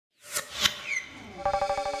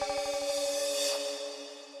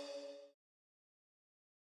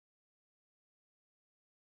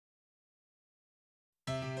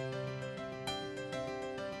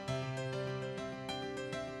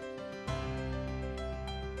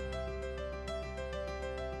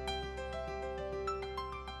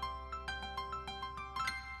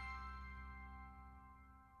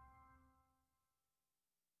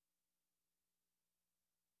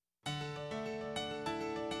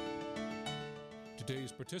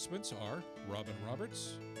Today's participants are Robin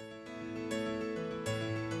Roberts,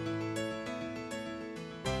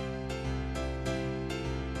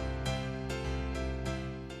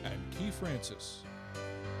 and Key Francis.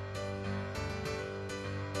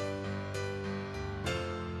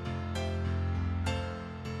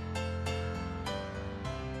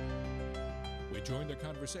 We join the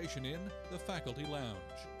conversation in the faculty lounge.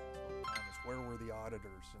 Where were the auditors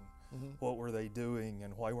and what were they doing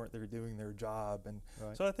and why weren't they doing their job? And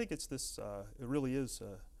so I think it's this, it really is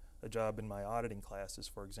a job in my auditing classes.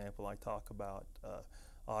 For example, I talk about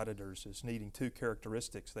auditors as needing two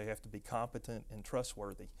characteristics. They have to be competent and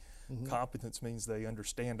trustworthy. Competence means they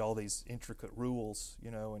understand all these intricate rules, you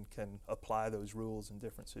know, and can apply those rules in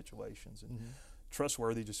different situations. And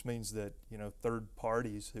trustworthy just means that, you know, third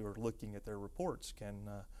parties who are looking at their reports can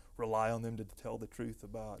rely on them to tell the truth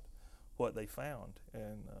about what they found.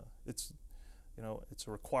 And it's, you know, it's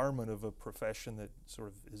a requirement of a profession that sort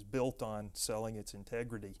of is built on selling its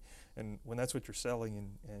integrity. And when that's what you're selling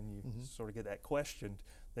and you sort of get that questioned,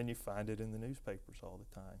 then you find it in the newspapers all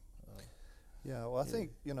the time. Yeah, well, I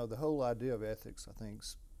think, you know, the whole idea of ethics, I think,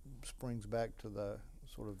 springs back to the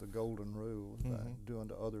sort of the golden rule, do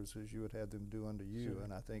unto others as you would have them do unto you.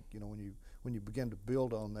 And I think, you know, when you begin to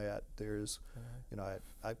build on that, there's, you know,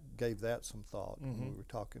 I gave that some thought when we were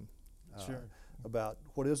talking about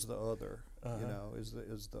what is the other, you know, is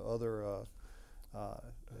the other,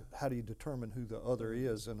 how do you determine who the other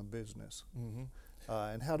is in a business?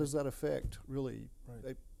 And how does that affect really,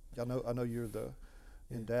 I know you're the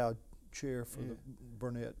endowed chair for the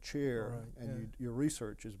Burnett Chair, and your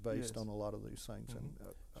research is based on a lot of these things.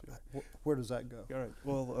 And where does that go? All right.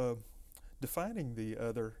 Well, defining the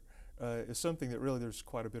other is something that really there's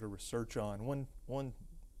quite a bit of research on. One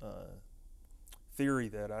theory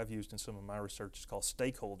that I've used in some of my research is called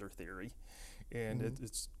stakeholder theory, and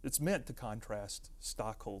it's meant to contrast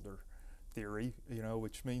stockholder theory, you know,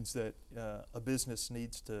 which means that a business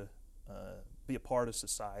needs to be a part of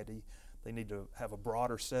society. They need to have a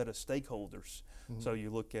broader set of stakeholders. So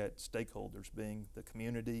you look at stakeholders being the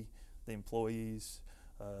community, the employees,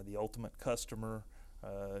 the ultimate customer,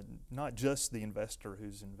 not just the investor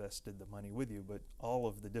who's invested the money with you, but all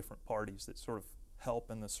of the different parties that sort of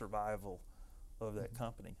help in the survival of that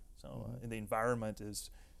company. So and the environment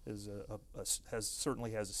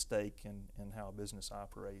certainly has a stake in how a business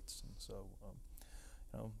operates. And so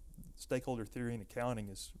you know, stakeholder theory in accounting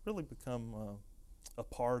has really become a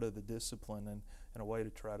part of the discipline and a way to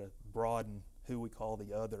try to broaden who we call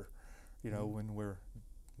the other, you know, when we're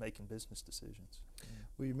making business decisions.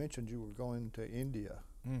 Well, you mentioned you were going to India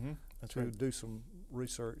to do some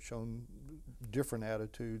research on different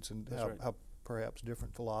attitudes and how perhaps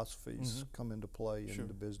different philosophies come into play in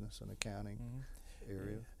the business and accounting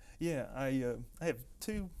area. Yeah, I have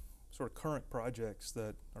two sort of current projects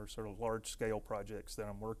that are sort of large-scale projects that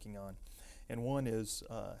I'm working on. And one is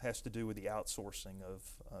has to do with the outsourcing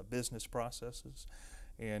of business processes,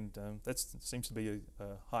 and that seems to be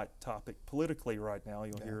a hot topic politically right now.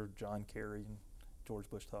 You'll hear John Kerry and George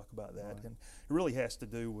Bush talk about that, and it really has to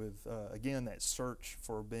do with again that search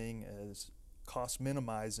for being as cost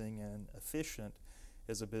minimizing and efficient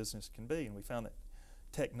as a business can be. And we found that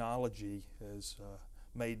technology has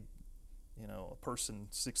made, you know, a person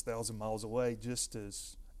 6,000 miles away just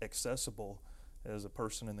as accessible as a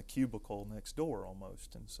person in the cubicle next door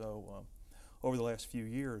almost. And so over the last few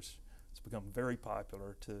years, it's become very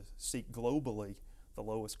popular to seek globally the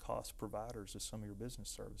lowest cost providers of some of your business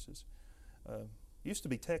services. Used to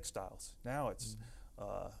be textiles. Now it's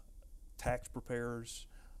tax preparers,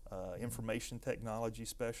 information technology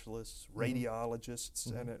specialists,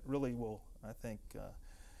 radiologists, and it really will, I think,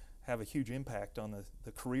 have a huge impact on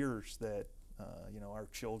the careers that you know, our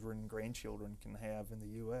children and grandchildren can have in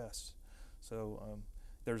the U.S. So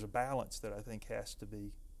there's a balance that I think has to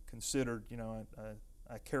be considered. You know,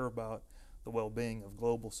 I care about the well-being of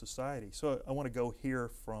global society. So I want to go hear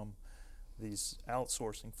from these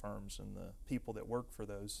outsourcing firms and the people that work for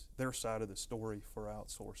those, their side of the story for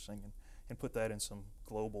outsourcing, and put that in some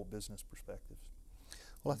global business perspectives.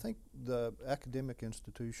 Well, I think the academic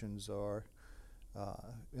institutions are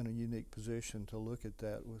in a unique position to look at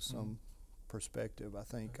that with some perspective. I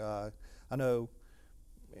think I know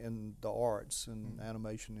in the arts and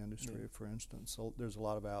animation industry, for instance, so there's a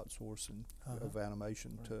lot of outsourcing of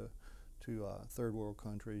animation to third world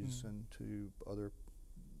countries and to other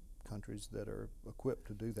countries that are equipped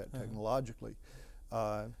to do that technologically.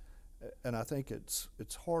 And I think it's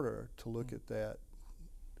harder to look at that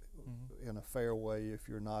in a fair way if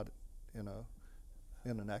you're not in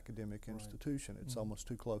an academic institution. It's almost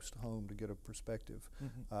too close to home to get a perspective.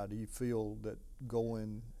 Do you feel that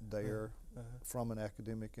going there from an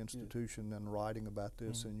academic institution and writing about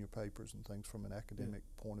this in your papers and things from an academic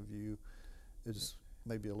point of view is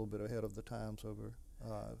maybe a little bit ahead of the times over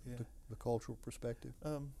the cultural perspective?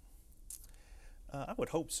 I would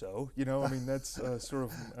hope so. You know, I mean, that's sort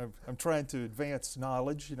of, I'm trying to advance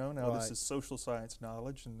knowledge, you know. Now this is social science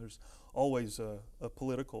knowledge, and there's always a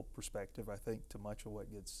political perspective, I think, to much of what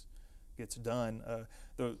gets done.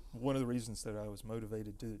 One of the reasons that I was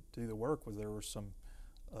motivated to do the work was there was some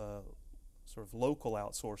sort of local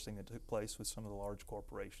outsourcing that took place with some of the large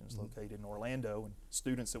corporations located in Orlando, and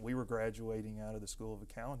students that we were graduating out of the School of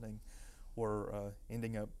Accounting were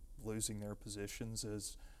ending up losing their positions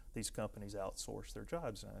as these companies outsource their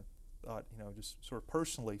jobs. And I thought, you know, just sort of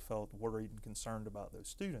personally felt worried and concerned about those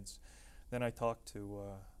students. Then I talked to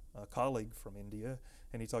a colleague from India,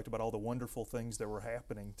 and he talked about all the wonderful things that were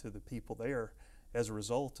happening to the people there as a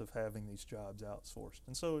result of having these jobs outsourced.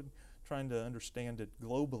 And so trying to understand it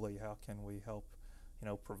globally, how can we help, you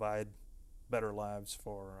know, provide better lives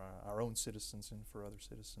for our own citizens and for other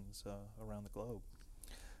citizens around the globe.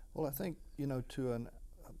 Well, I think, you know, to an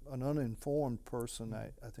uninformed person,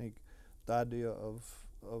 I think the idea of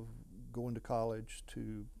going to college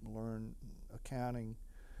to learn accounting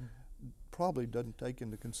probably doesn't take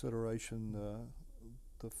into consideration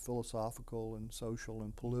the philosophical and social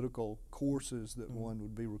and political courses that one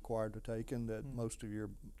would be required to take, and that most of your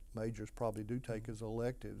majors probably do take as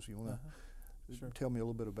electives. You want to tell me a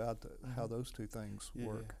little bit about how those two things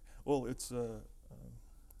work? Well, it's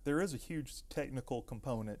there is a huge technical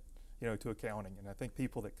component, you know, to accounting, and I think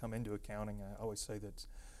people that come into accounting, I always say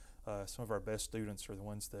that some of our best students are the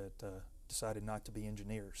ones that decided not to be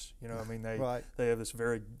engineers. You know, I mean, they have this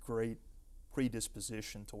very great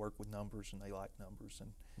predisposition to work with numbers, and they like numbers.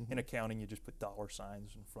 And in accounting, you just put dollar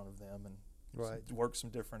signs in front of them and work some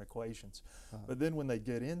different equations. But then when they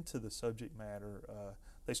get into the subject matter,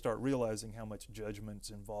 they start realizing how much judgment's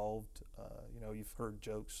involved. You know, you've heard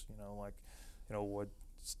jokes, you know, like, you know,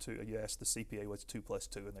 you ask the CPA what's 2 +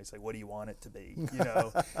 2, and they say, what do you want it to be? You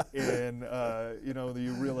know, and you know,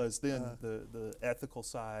 you realize then the ethical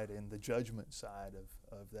side and the judgment side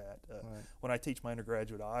of that. When I teach my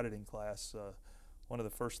undergraduate auditing class, one of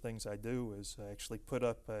the first things I do is actually put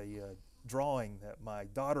up a drawing that my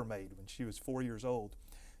daughter made when she was 4 years old,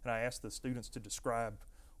 and I asked the students to describe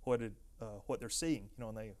what they're seeing. You know,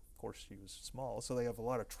 and they, of course, she was small, so they have a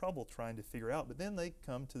lot of trouble trying to figure out. But then they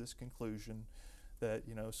come to this conclusion that,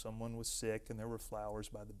 you know, someone was sick and there were flowers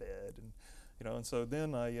by the bed, and, you know, and so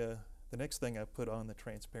then the next thing I put on the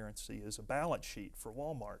transparency is a balance sheet for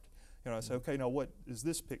Walmart. You know, I say, okay, now what is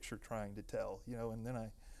this picture trying to tell? You know, and then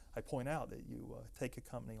I point out that you take a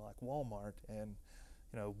company like Walmart and,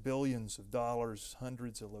 you know, billions of dollars,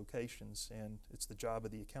 hundreds of locations, and it's the job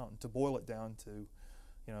of the accountant to boil it down to,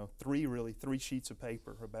 you know, three sheets of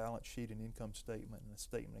paper, a balance sheet, an income statement, and a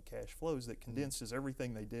statement of cash flows that condenses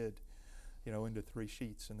everything they did, you know, into 3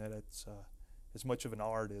 sheets, and that it's as much of an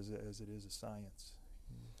art as it is a science.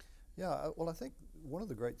 Yeah, well, I think one of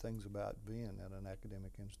the great things about being at an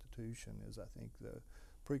academic institution is, I think, the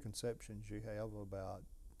preconceptions you have about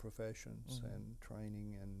professions and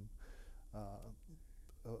training and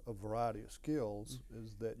a variety of skills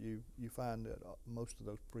is that you find that most of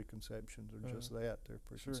those preconceptions are just that. They're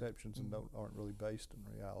preconceptions and aren't really based in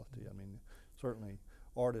reality. I mean, certainly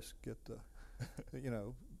artists get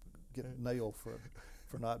get nailed for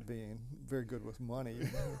not being very good with money,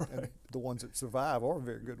 and the ones that survive are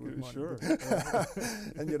very good with money.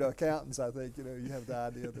 And, you know, accountants, I think, you know, you have the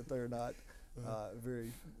idea that they're not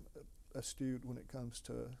very astute when it comes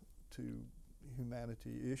to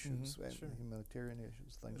humanity issues and humanitarian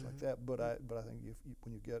issues, things like that. But I think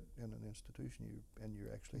when you get in an institution and you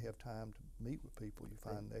actually have time to meet with people, you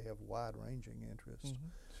find they have wide-ranging interests.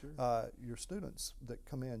 Your students that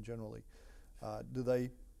come in generally, do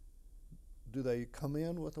they come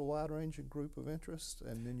in with a wide-ranging group of interests,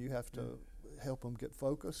 and then you have to help them get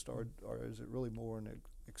focused, or is it really more an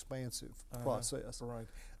expansive process? Right.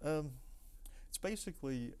 It's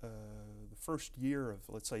basically the first year of,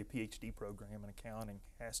 let's say, a PhD program in accounting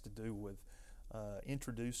has to do with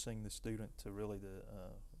introducing the student to really the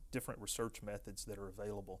different research methods that are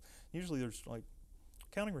available. Usually there's, like,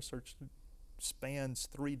 accounting research spans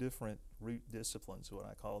 3 different root disciplines, what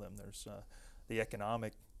I call them. There's the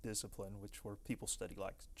economic discipline, where people study,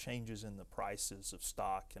 like, changes in the prices of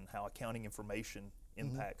stock and how accounting information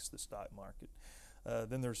impacts the stock market.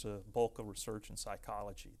 Then there's a bulk of research in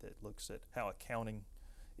psychology that looks at how accounting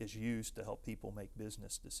is used to help people make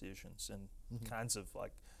business decisions, and kinds of,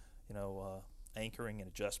 like, you know, anchoring and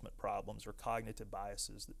adjustment problems or cognitive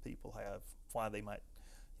biases that people have, why they might,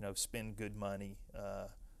 you know, spend good money,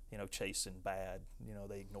 chasing bad.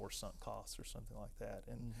 They ignore sunk costs or something like that.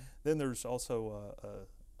 And then there's also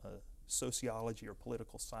a sociology or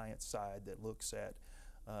political science side that looks at,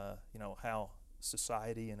 how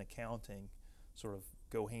society and accounting sort of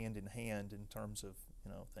go hand in hand in terms of,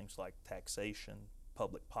 things like taxation,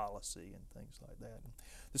 public policy, and things like that. And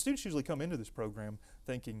the students usually come into this program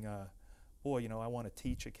thinking, boy, I want to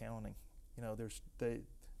teach accounting.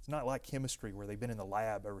 It's not like chemistry where they've been in the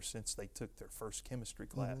lab ever since they took their first chemistry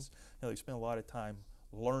class. They spend a lot of time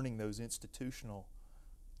learning those institutional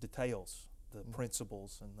details, the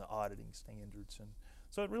principles and the auditing standards. And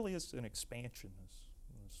so it really is an expansion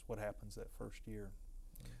is what happens that first year.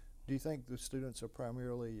 Do you think the students are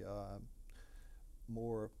primarily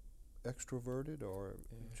more extroverted or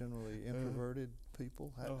generally introverted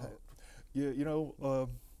people?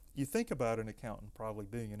 You think about an accountant probably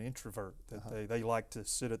being an introvert, that they like to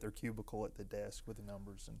sit at their cubicle at the desk with the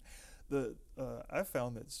numbers. And I've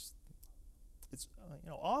found that it's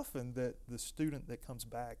often that the student that comes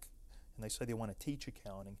back and they say they want to teach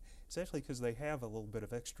accounting, it's actually because they have a little bit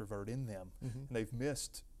of extrovert in them, and they've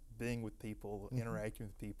missed being with people, interacting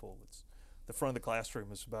with people. The front of the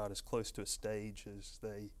classroom is about as close to a stage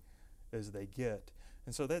as they get,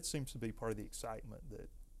 and so that seems to be part of the excitement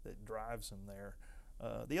that drives them there.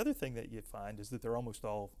 The other thing that you find is that they're almost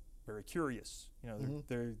all very curious.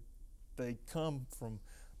 They come from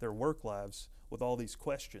their work lives with all these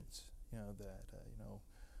questions.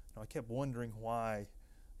 I kept wondering why,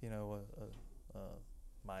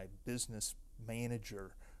 my business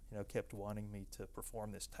manager, kept wanting me to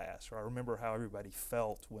perform this task. Or I remember how everybody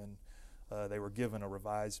felt when they were given a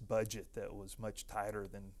revised budget that was much tighter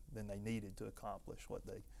than they needed to accomplish what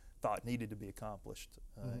they thought needed to be accomplished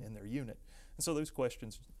in their unit. And so those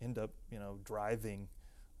questions end up, driving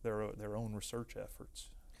their own research efforts.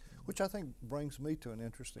 Which I think brings me to an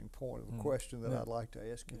interesting point of a question that I'd like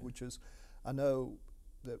to ask you, which is, I know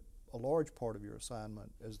that a large part of your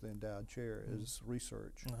assignment as the endowed chair is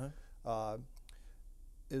research.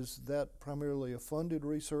 Is that primarily a funded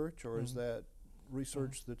research, or is that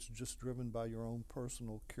research that's just driven by your own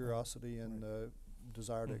personal curiosity and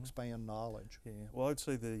desire to expand knowledge? Yeah, well, I'd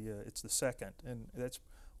say it's the second, and that's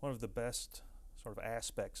one of the best sort of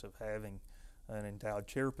aspects of having an endowed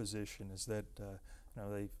chair position is that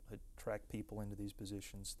they attract people into these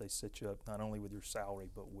positions. They set you up not only with your salary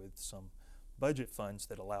but with some budget funds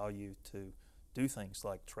that allow you to do things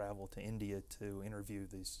like travel to India to interview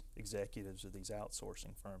these executives of these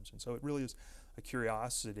outsourcing firms. And so it really is a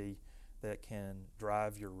curiosity that can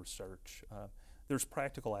drive your research. There's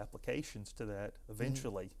practical applications to that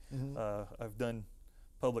eventually. I've done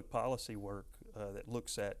public policy work that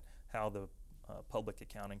looks at how the public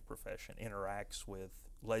accounting profession interacts with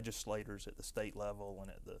legislators at the state level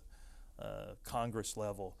and at the Congress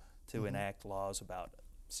level to enact laws about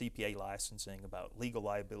CPA licensing, about legal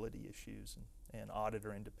liability issues and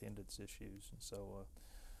auditor independence issues. And so,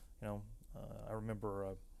 I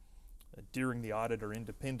remember during the auditor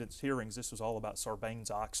independence hearings, this was all about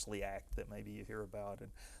Sarbanes-Oxley Act that maybe you hear about,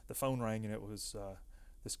 and the phone rang and it was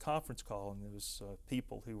this conference call, and there was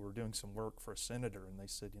people who were doing some work for a senator, and they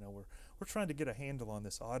said, we're trying to get a handle on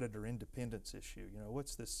this auditor independence issue.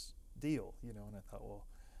 What's this deal? And I thought, well,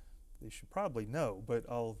 they should probably know, but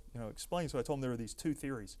I'll explain. So I told them there are these two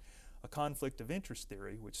theories: a conflict of interest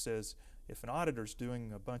theory, which says if an auditor's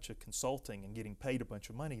doing a bunch of consulting and getting paid a bunch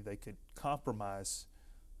of money, they could compromise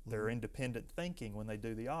their independent thinking when they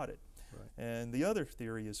do the audit. Right. And the other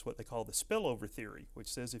theory is what they call the spillover theory, which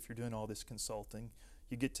says if you're doing all this consulting,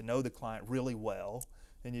 you get to know the client really well,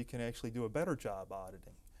 and you can actually do a better job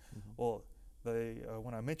auditing. Well,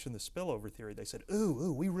 when I mentioned the spillover theory, they said,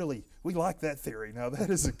 "Ooh, we like that theory. Now that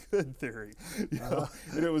is a good theory."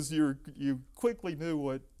 And it was you quickly knew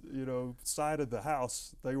what side of the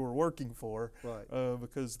house they were working for, right?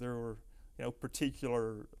 Because there were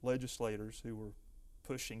particular legislators who were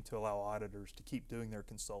pushing to allow auditors to keep doing their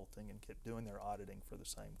consulting and keep doing their auditing for the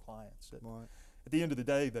same clients. Right. At the end of the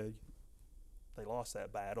day, they lost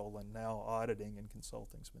that battle, and now auditing and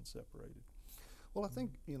consulting's been separated. Well, I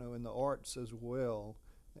think, in the arts as well,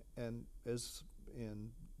 and as in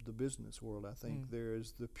the business world, I think there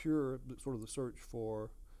is the search for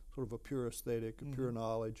sort of a pure aesthetic, a pure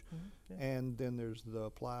knowledge, and then there's the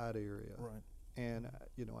applied area. Right. And,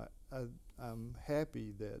 I'm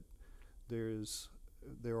happy that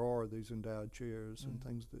there are these endowed chairs and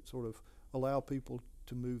things that sort of allow people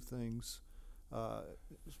to move things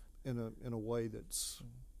in a way that's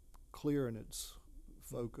clear in its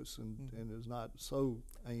focus and is not so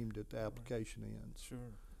aimed at the application ends. Sure.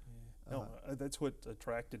 Yeah. No, that's what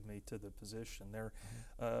attracted me to the position. There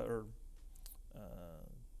are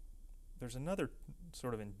there's another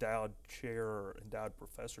sort of endowed chair or endowed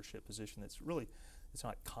professorship position that's really, it's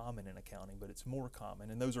not common in accounting, but it's more common,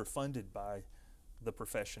 and those are funded by the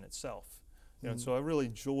profession itself. You know, and so I really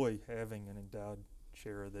enjoy having an endowed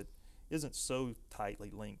chair that isn't so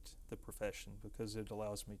tightly linked to the profession, because it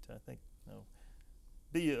allows me to, I think,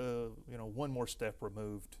 be one more step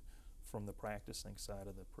removed from the practicing side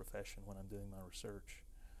of the profession when I'm doing my research.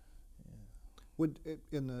 Yeah. Would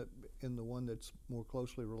in the one that's more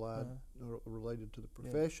closely related to the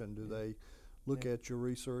profession, do they look at your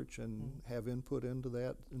research and have input into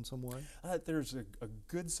that in some way? There's a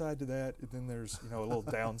good side to that, and then there's a little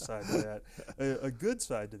downside to that. A good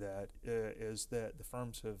side to that is that the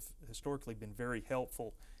firms have historically been very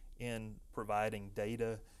helpful in providing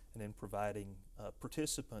data and in providing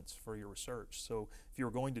participants for your research. So if you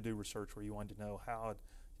were going to do research where you wanted to know how,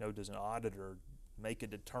 does an auditor make a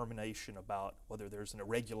determination about whether there's an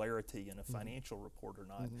irregularity in a financial report or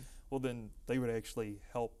not, well, then they would actually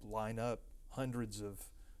help line up hundreds of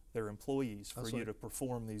their employees for you to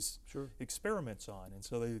perform these experiments on, and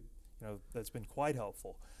so they, that's been quite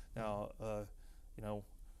helpful. Now,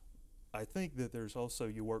 I think that there's also,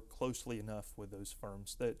 you work closely enough with those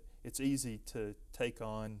firms that it's easy to take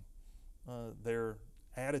on their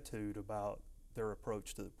attitude about their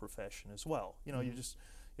approach to the profession as well. You just,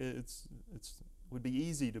 it's would be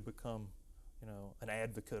easy to become, an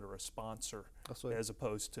advocate or a sponsor as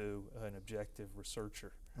opposed to an objective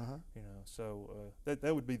researcher. So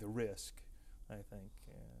that would be the risk, I think.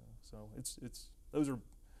 So those are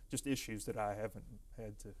just issues that I haven't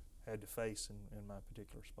had to face in my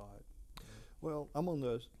particular spot. Well, I'm on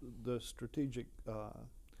the strategic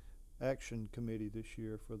action committee this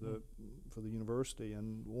year for the university,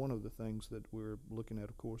 and one of the things that we're looking at,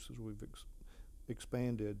 of course, is we've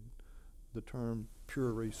expanded the term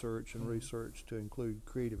pure research and research to include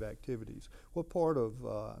creative activities. What part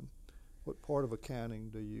of accounting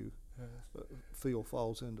do you feel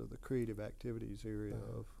falls into the creative activities area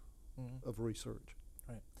of research?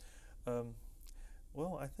 Right.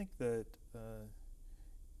 Well, I think that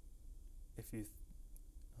if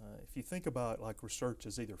you think about like research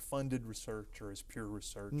as either funded research or as pure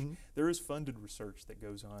research, there is funded research that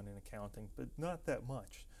goes on in accounting, but not that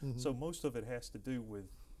much. So most of it has to do with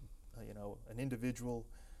an individual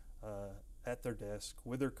at their desk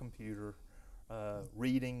with their computer,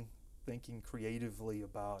 reading, thinking creatively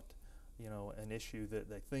about an issue that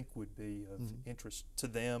they think would be of interest to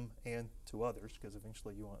them and to others, because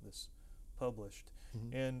eventually you want this published.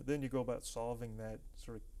 And then you go about solving that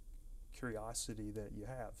sort of curiosity that you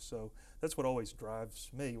have. So that's what always drives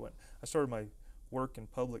me. When I started my work in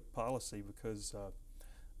public policy, because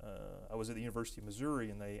I was at the University of Missouri,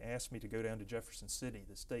 and they asked me to go down to Jefferson City,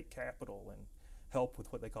 the state capital, and help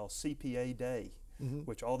with what they call CPA Day,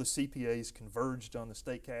 which all the CPAs converged on the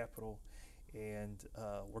state capitol, and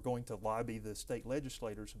we're going to lobby the state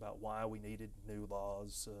legislators about why we needed new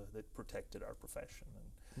laws that protected our profession.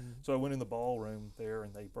 And so I went in the ballroom there,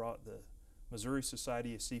 and they brought the Missouri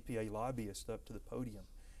Society of CPA Lobbyists up to the podium.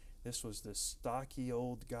 This was this stocky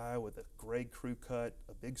old guy with a gray crew cut,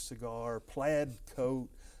 a big cigar, plaid coat,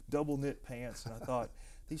 double knit pants, and I thought,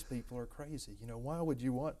 these people are crazy. Why would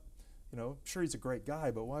you want, I'm sure he's a great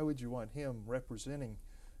guy, but why would you want him representing,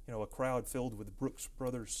 a crowd filled with Brooks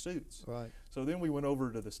Brothers suits? Right. So then we went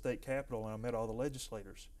over to the state capitol, and I met all the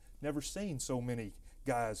legislators. Never seen so many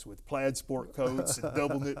guys with plaid sport coats and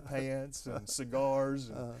double knit pants and cigars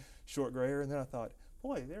and short gray hair, and then I thought,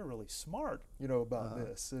 boy, they're really smart, about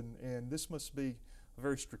this, and this must be a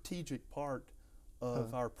very strategic part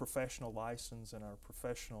of our professional license and our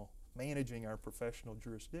managing our professional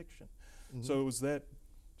jurisdiction. So it was that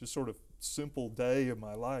just sort of simple day of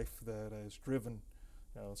my life that has driven,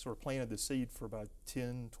 sort of planted the seed for about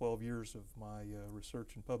 10, 12 years of my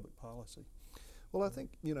research in public policy. Well, I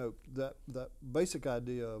think, that basic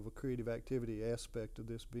idea of a creative activity aspect of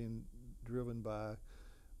this being driven by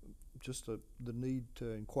just the need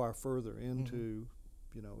to inquire further into,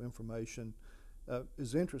 information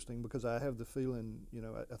is interesting, because I have the feeling,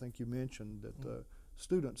 I think you mentioned that the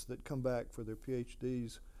students that come back for their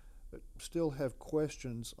PhDs still have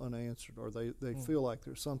questions unanswered, or they feel like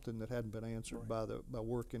there's something that hadn't been answered by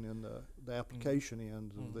working in the application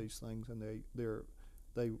end of these things, and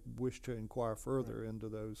they wish to inquire further into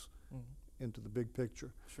those, into the big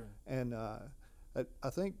picture. Sure. And I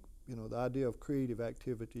think, the idea of creative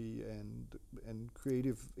activity and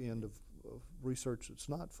creative end of research that's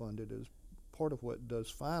not funded is part of what does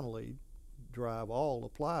finally drive all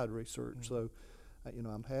applied research. So,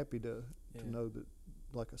 I'm happy to know that,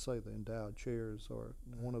 like I say, the endowed chairs are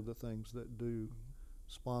one of the things that do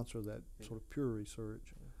sponsor that sort of pure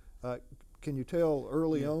research. can you tell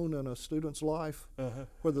early on in a student's life Uh-huh.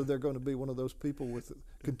 whether they're going to be one of those people with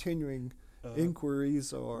continuing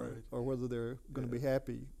inquiries, or Right. or whether they're going to Yeah. be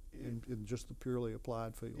happy in just the purely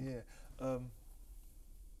applied field? Yeah.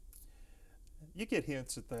 You get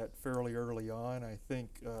hints at that fairly early on. I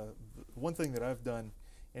think one thing that I've done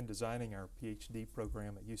in designing our PhD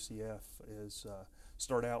program at UCF is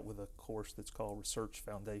start out with a course that's called Research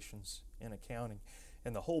Foundations in Accounting.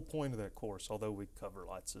 And the whole point of that course, although we cover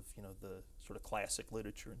lots of, the sort of classic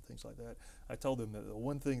literature and things like that, I told them that the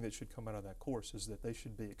one thing that should come out of that course is that they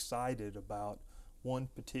should be excited about one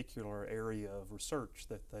particular area of research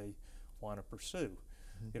that they want to pursue.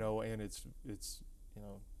 And it's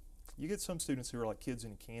you get some students who are like kids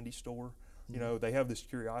in a candy store. They have this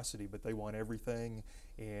curiosity, but they want everything,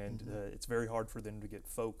 and it's very hard for them to get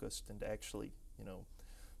focused and to actually,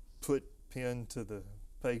 put pen to the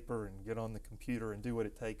paper and get on the computer and do what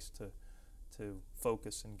it takes to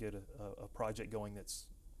focus and get a project going that's,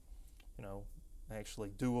 actually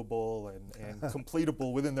doable and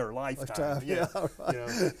completable within their lifetime. Yeah,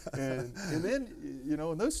 right. And then,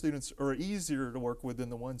 and those students are easier to work with than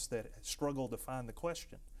the ones that struggle to find the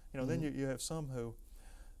question. Then you have some who,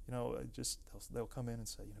 they'll come in and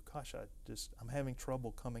say, gosh, I'm having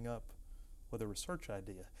trouble coming up with a research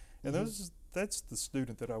idea. And that's the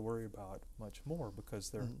student that I worry about much more,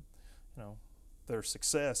 because their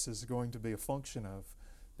success is going to be a function of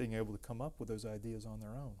being able to come up with those ideas on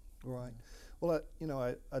their own. Right. Well,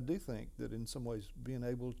 I do think that in some ways being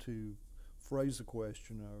able to phrase a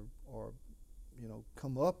question or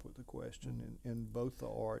come up with a question in both the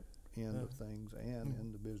art end of things and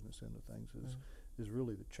in the business end of things is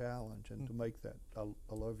really the challenge. And to make that, I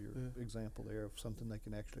love your example there of something they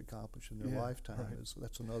can actually accomplish in their lifetime. Right.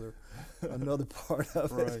 That's another part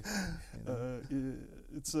of it.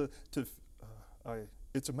 Right.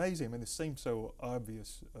 It's amazing. I mean, it seems so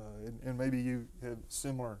obvious, and maybe you have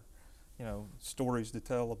similar, stories to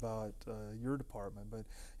tell about your department. But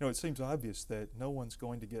it seems obvious that no one's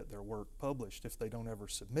going to get their work published if they don't ever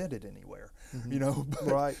submit it anywhere. But,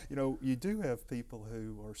 right. You do have people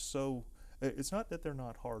who are so. It's not that they're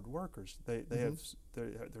not hard workers. They're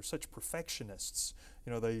such perfectionists.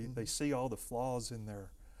 They see all the flaws in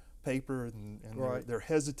their paper, and right. they're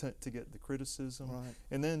hesitant to get the criticism. Right.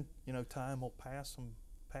 And then time will pass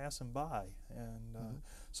them by, and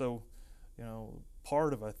so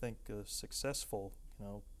part of, I think, a successful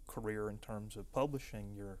career in terms of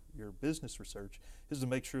publishing your business research is to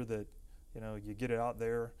make sure that you get it out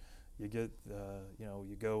there. You get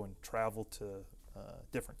you go and travel to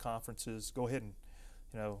different conferences. Go ahead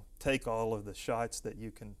and take all of the shots that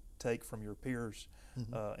you can take from your peers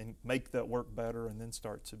and make that work better, and then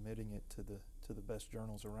start submitting it to the best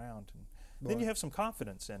journals around. And then you have some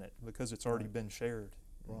confidence in it because it's already been shared.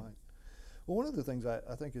 Right. Well, one of the things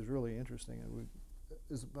I think is really interesting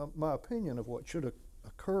is my opinion of what should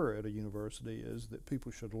occur at a university is that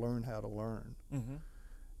people should learn how to learn.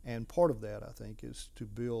 And part of that, I think, is to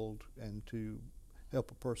build and to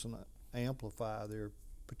help a person amplify their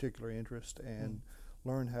particular interest and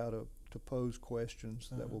learn how to pose questions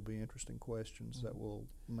that will be interesting questions that will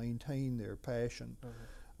maintain their passion.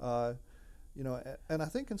 And I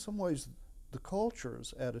think in some ways the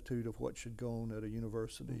culture's attitude of what should go on at a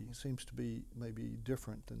university seems to be maybe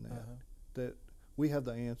different than that. That we have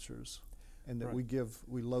the answers, and that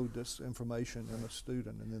we load this information in a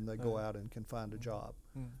student, and then they go out and can find a job.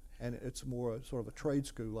 And it's more a sort of a trade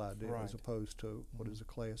school idea as opposed to what is a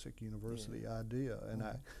classic university idea.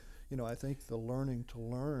 And I think the learning to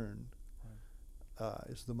learn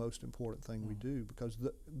is the most important thing we do, because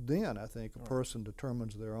then I think a person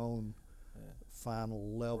determines their own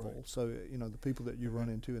final level. So the people that you run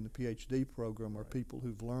into in the PhD program are people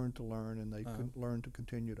who've learned to learn, and they learn to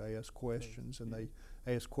continue to ask questions, and they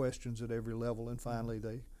ask questions at every level, and finally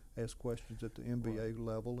they ask questions at the MBA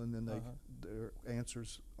level, and then their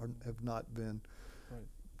answers have not been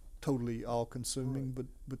totally all-consuming,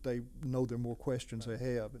 but they know there are more questions they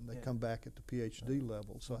have, and they come back at the PhD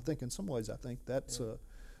level. So I think in some ways, I think that's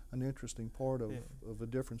an interesting part of a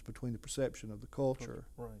difference between the perception of the culture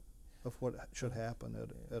of what should happen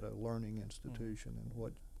at a learning institution and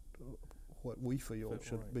what we feel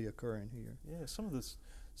should be occurring here. Yeah, some of the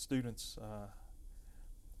students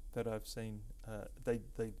that I've seen, they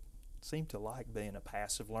seem to like being a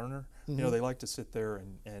passive learner. They like to sit there,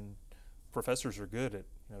 and professors are good at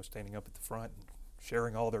standing up at the front and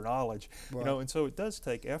sharing all their knowledge. And so it does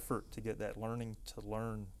take effort to get that learning to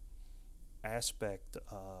learn aspect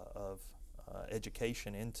of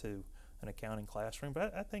education into an accounting classroom.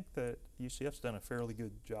 But I think that UCF's done a fairly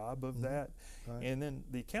good job of that. And then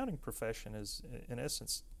the accounting profession is, in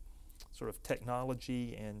essence, sort of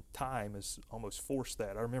technology and time has almost forced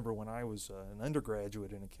that. I remember when I was an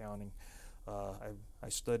undergraduate in accounting, I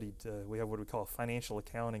studied, we have what we call financial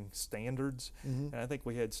accounting standards, and I think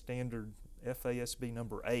we had standard FASB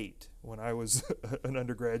number 8 when I was an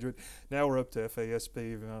undergraduate. Now we're up to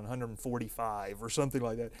FASB 145 or something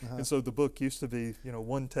like that. And so the book used to be, you know,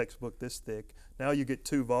 one textbook this thick. Now you get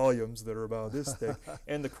 2 volumes that are about this thick,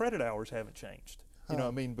 and the credit hours haven't changed. You know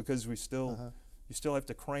what I mean? Because we still, you still have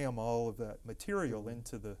to cram all of that material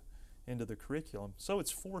into the curriculum. So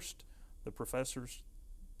it's forced the professors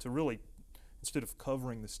to really, instead of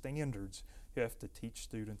covering the standards, you have to teach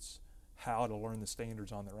students how to learn the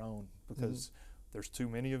standards on their own, because there's too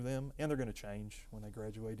many of them, and they're going to change when they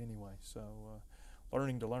graduate anyway. So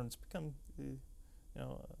learning to learn, it's become, you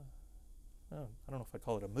know, I don't know if I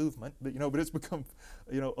call it a movement, but but it's become,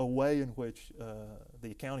 a way in which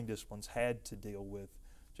the accounting disciplines had to deal with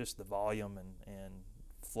just the volume and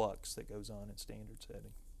flux that goes on in standard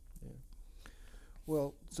setting. Yeah.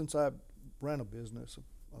 Well, since I ran a business,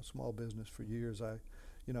 a small business for years,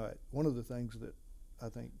 one of the things that I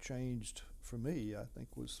think changed for me, I think,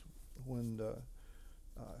 was when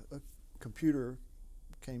a computer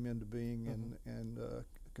came into being and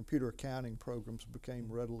computer accounting programs became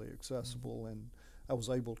readily accessible, and I was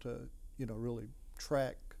able to, really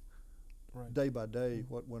track day by day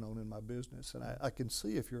what went on in my business. And I can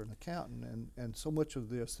see, if you're an accountant, and so much of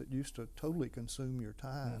this that used to totally consume your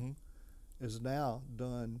time is now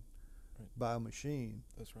done by a machine.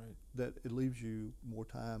 That's right. That it leaves you more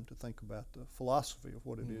time to think about the philosophy of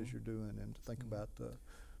what it is you're doing, and to think about the,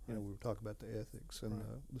 we were talking about the ethics and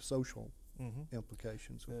the social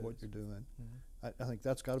implications of what you're doing. I think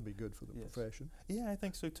that's got to be good for the profession. Yeah, I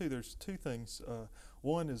think so too. There's 2 things.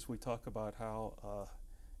 One is we talk about how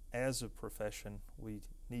as a profession we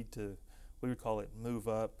need to, we would call it, move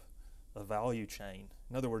up a value chain.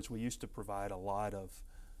 In other words, we used to provide a lot of,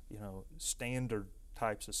 standard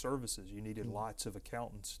types of services. You needed lots of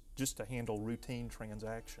accountants just to handle routine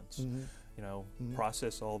transactions.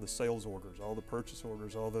 Process all the sales orders, all the purchase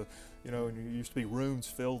orders, all the, and there used to be rooms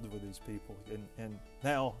filled with these people. And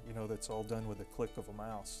now, that's all done with a click of a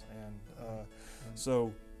mouse. And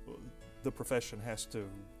so the profession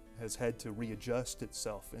has had to readjust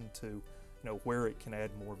itself into, where it can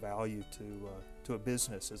add more value to a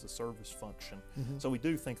business as a service function. So we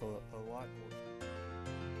do think a lot more.